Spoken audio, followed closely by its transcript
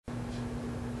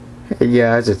Hey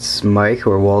guys, it's Mike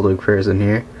or Waldo Prison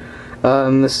here.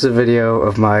 This is a video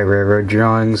of my railroad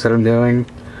drawings that I'm doing.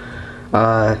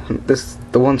 The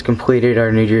ones completed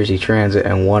are New Jersey Transit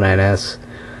and 1NS.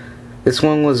 This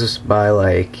one was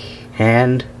by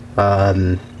hand.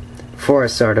 Before I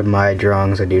started my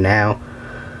drawings I do now.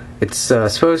 It's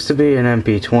supposed to be an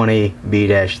MP20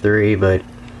 B-3, but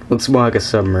looks more like a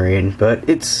submarine, but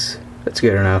it's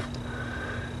good enough.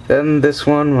 Then this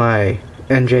one, my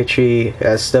NJT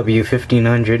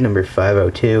SW1500 number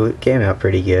 502, it came out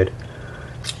pretty good.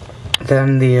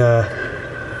 Then the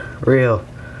real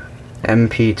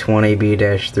MP20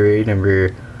 B-3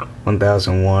 number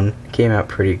 1001 came out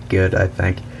pretty good, I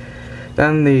think.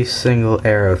 Then the single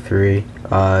Arrow 3,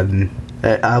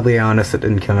 I'll be honest, it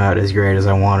didn't come out as great as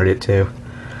I wanted it to.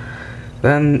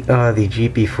 Then the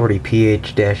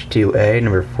GP40PH-2A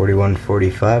number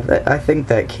 4145, I think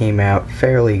that came out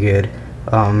fairly good.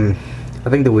 I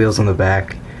think the wheels on the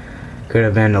back could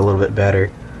have been a little bit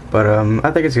better, but I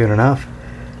think it's good enough.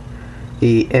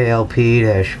 The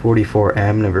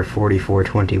ALP-44M number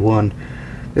 4421,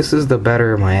 this is the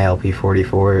better of my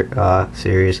ALP-44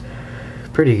 series.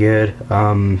 Pretty good.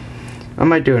 I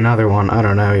might do another one, I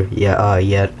don't know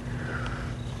yet.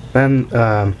 Then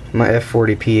my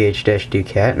F40PH-2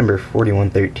 Cat number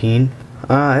 4113.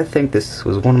 I think this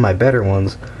was one of my better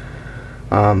ones.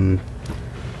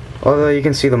 Although you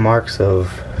can see the marks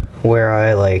of where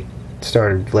I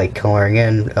started coloring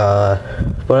in, but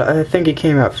I think it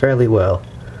came out fairly well.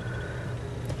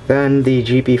 Then the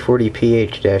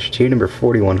GP40PH-2 number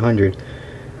 4100.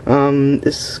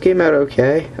 This came out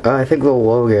okay. I think the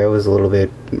logo was a little bit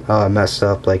messed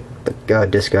up, like the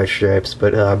disc out stripes,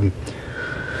 but you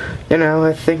know,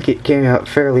 I think it came out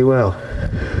fairly well.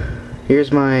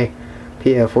 Here's my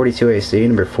PL42AC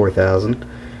number 4000.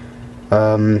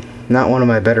 Not one of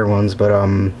my better ones, but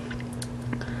I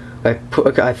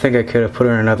think I could have put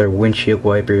in another windshield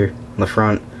wiper on the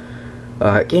front.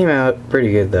 It came out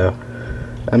pretty good though.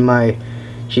 And my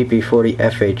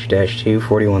GP40FH-2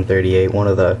 4138, one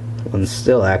of the ones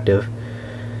still active.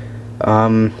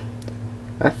 I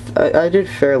did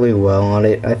fairly well on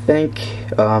it. I think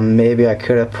maybe I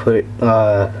could have put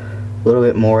a little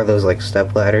bit more of those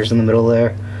step ladders in the middle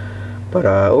there, but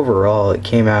overall it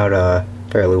came out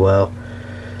fairly well.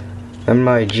 And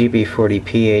my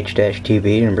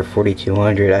GP40PH-2B number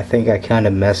 4200, I think I kind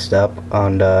of messed up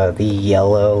on the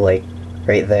yellow,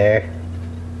 right there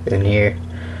in here.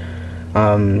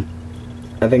 I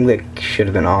think that should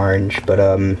have been orange, but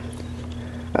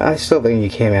I still think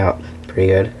it came out pretty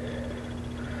good.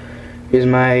 Here's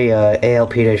my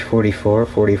ALP-44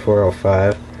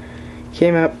 4405.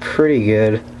 Came out pretty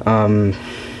good. The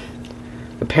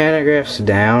pantograph's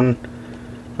down,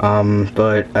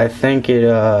 but I think it,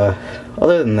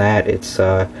 other than that, it's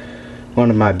one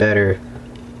of my better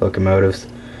locomotives.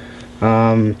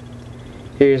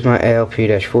 Here's my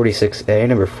ALP-46A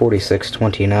number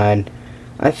 4629.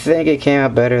 I think it came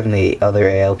out better than the other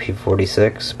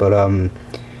ALP-46, but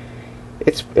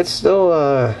it's still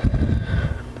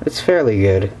it's fairly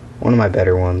good. One of my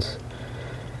better ones.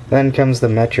 Then comes the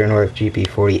Metro-North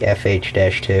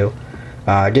GP40FH-2.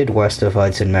 I did west of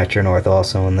Hudson Metro-North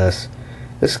also in this.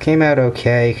 This came out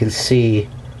okay. You can see a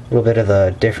little bit of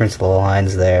the difference of the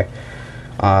lines there.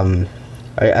 I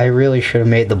really should have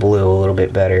made the blue a little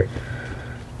bit better.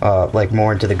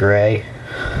 More into the gray.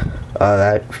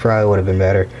 That probably would have been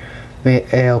better.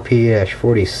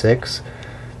 ALP-46.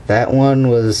 That one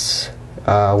was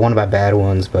one of my bad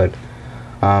ones, but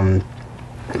I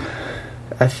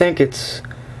think it's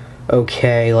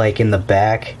okay, in the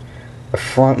back. The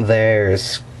front there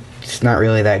it's not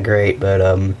really that great, but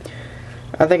I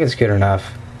think it's good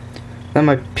enough. Then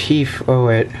my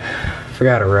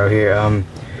forgot a row here.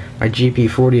 My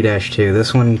GP40-2.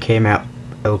 This one came out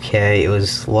okay. It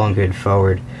was long good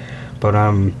forward, but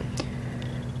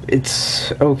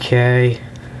it's okay.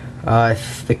 I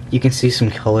think you can see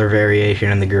some color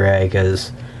variation in the gray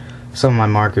because some of my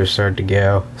markers started to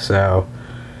go, so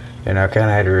you know, kind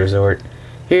of had to resort.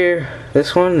 Here,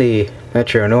 this one, the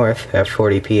Metro-North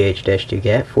F40PH-2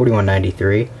 Cat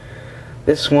 4193.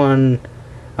 This one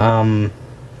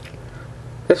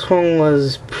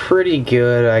was pretty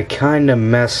good. I kind of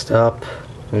messed up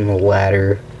on the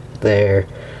ladder there.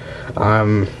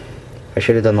 I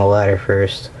should have done the ladder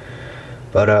first,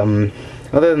 but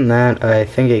other than that, I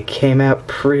think it came out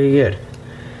pretty good.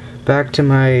 Back to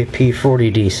my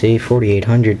P40DC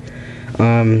 4800.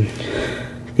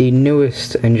 The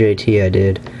newest NJT I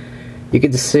did. You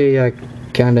can see I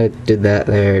kind of did that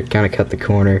there, kind of cut the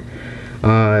corner.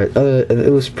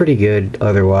 It was pretty good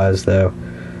otherwise though.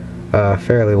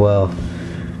 Fairly well.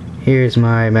 here's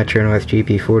my Metro-North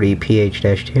GP40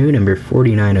 PH-2, number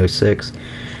 4906.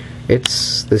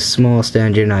 It's the smallest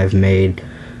engine I've made. It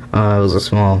was a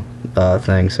small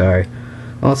thing, sorry.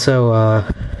 Also,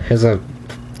 has a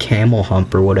camel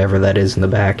hump or whatever that is in the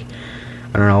back.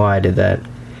 I don't know why I did that.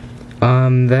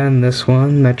 Then this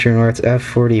one, Metro-North's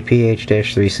F40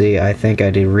 PH-3C. I think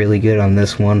I did really good on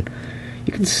this one.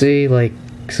 You can see, like,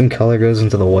 some color goes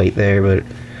into the white there, but,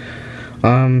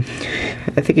 I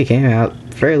think it came out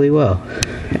fairly well.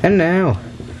 And now,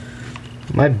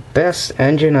 my best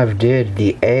engine I've did,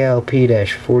 the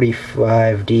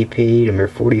ALP-45DP, number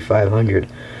 4500.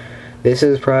 This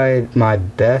is probably my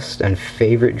best and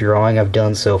favorite drawing I've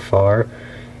done so far.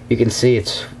 You can see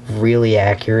it's really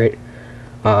accurate.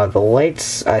 The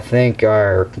lights, I think,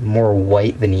 are more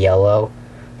white than yellow.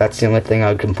 That's the only thing I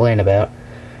would complain about.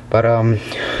 But,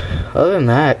 other than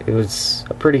that, it was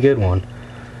a pretty good one.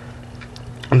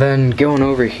 And then going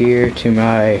over here to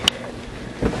my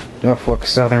Norfolk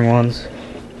Southern ones.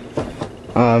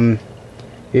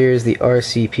 Here's the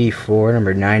RCP4,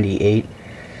 number 98.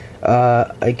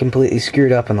 I completely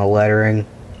screwed up on the lettering.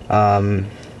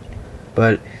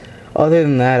 But other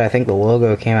than that, I think the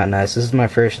logo came out nice. This is my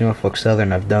first Norfolk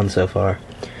Southern I've done so far.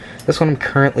 This one I'm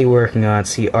currently working on.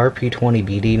 See,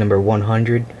 RP20BD, number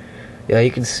 100. Yeah,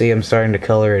 you can see I'm starting to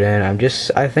color it in.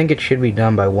 I think it should be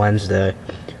done by Wednesday.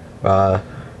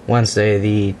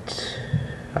 Wednesday,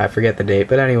 I forget the date,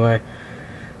 but anyway.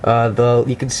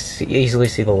 You can easily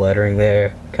see the lettering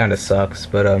there. Kinda sucks,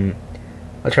 but, I'll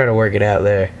try to work it out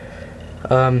there.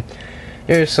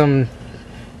 Here's some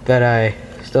that I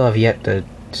still have yet to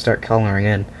start coloring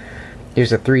in.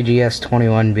 Here's a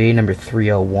 3GS21B, number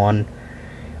 301.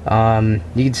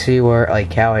 You can see where,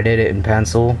 like, how I did it in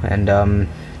pencil, and,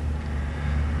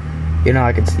 you know,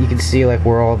 you can see, like,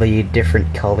 where all the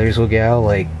different colors will go,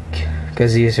 like,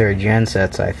 because these are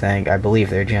gensets, I believe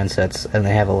they're gensets, and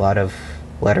they have a lot of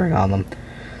lettering on them.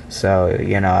 So,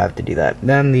 you know, I have to do that.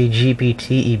 Then the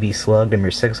GPT EB Slug,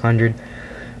 number 600.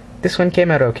 This one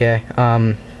came out okay.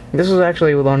 This was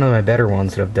actually one of my better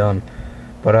ones that I've done.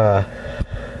 But,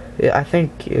 yeah, I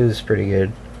think it was pretty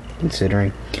good,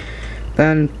 considering.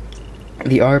 Then,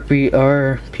 the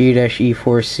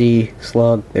RP-E4C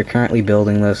Slug, they're currently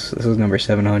building this. This is number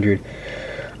 700.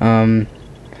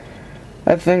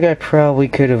 I think I probably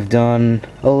could have done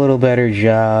a little better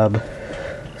job,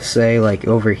 say, like,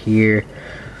 over here.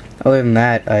 Other than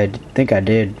that, I think I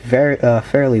did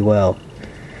fairly well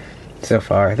so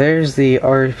far. There's the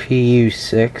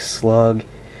RPU-6 Slug.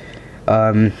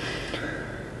 You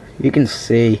can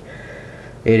see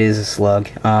it is a slug.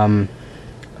 I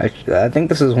think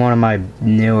this is one of my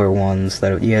newer ones.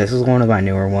 This is one of my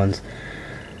newer ones.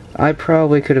 I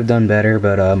probably could have done better,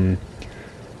 but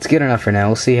it's good enough for now.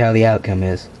 We'll see how the outcome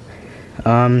is.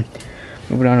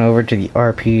 Moving on over to the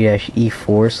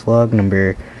RP-E4 Slug,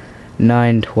 number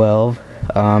 912.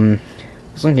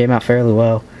 This one came out fairly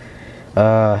well.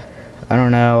 I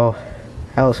don't know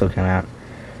how else will come out.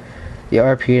 The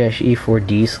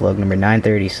RP-E4D Slug, number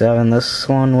 937. This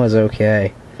one was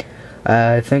okay.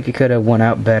 I think it could have went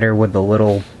out better with the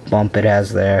little bump it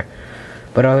has there.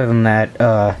 But other than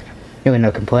that, really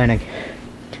no complaining.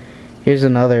 Here's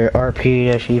another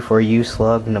RP-E4U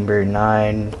Slug, number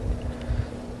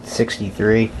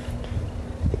 963.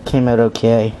 It came out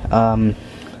okay. I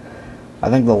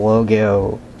think the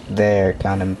logo there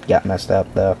kind of got messed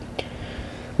up, though.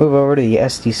 Move over to the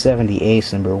SD70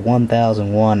 Ace, number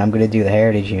 1001. I'm going to do the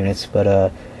Heritage units,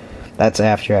 but that's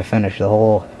after I finish the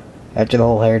whole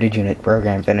Heritage unit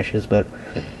program finishes. But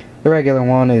the regular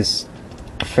one is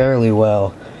fairly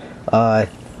well. I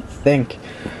think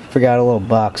forgot a little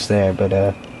box there, but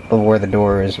where the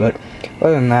door is. But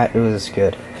other than that, it was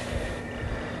good.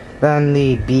 Then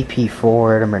the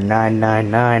BP4, number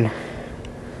 999.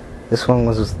 This one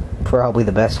was probably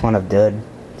the best one I've done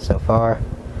so far.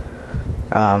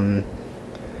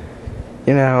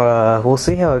 You know, we'll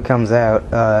see how it comes out.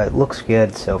 It looks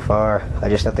good so far. I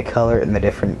just have to color it in the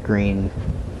different green,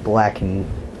 black, and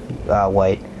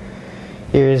white.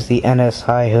 Here's the NS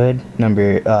High Hood,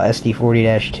 number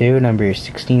SD40-2, number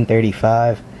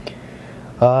 1635.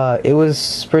 It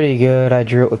was pretty good. I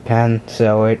drew it with pen,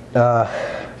 so it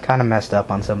kind of messed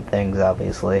up on some things,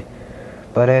 obviously.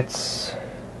 But I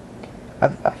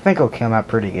think it'll come out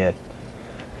pretty good.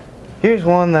 Here's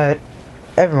one that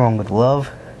everyone would love.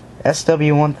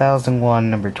 SW1001,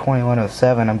 number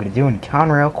 2107. I'm going to do in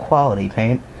Conrail quality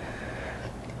paint.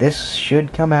 This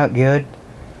should come out good.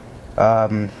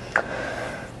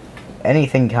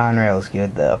 Anything Conrail is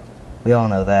good, though. We all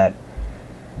know that.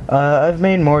 I've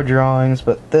made more drawings,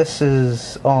 but this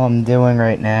is all I'm doing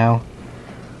right now.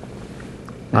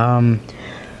 In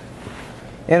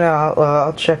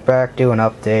I'll check back, do an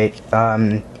update.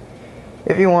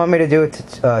 If you want me to do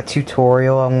a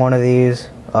tutorial on one of these,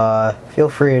 feel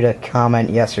free to comment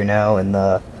yes or no in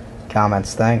the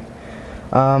comments thing.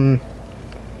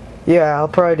 Yeah, I'll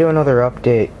probably do another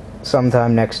update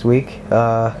sometime next week.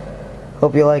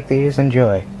 Hope you like these.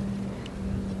 Enjoy.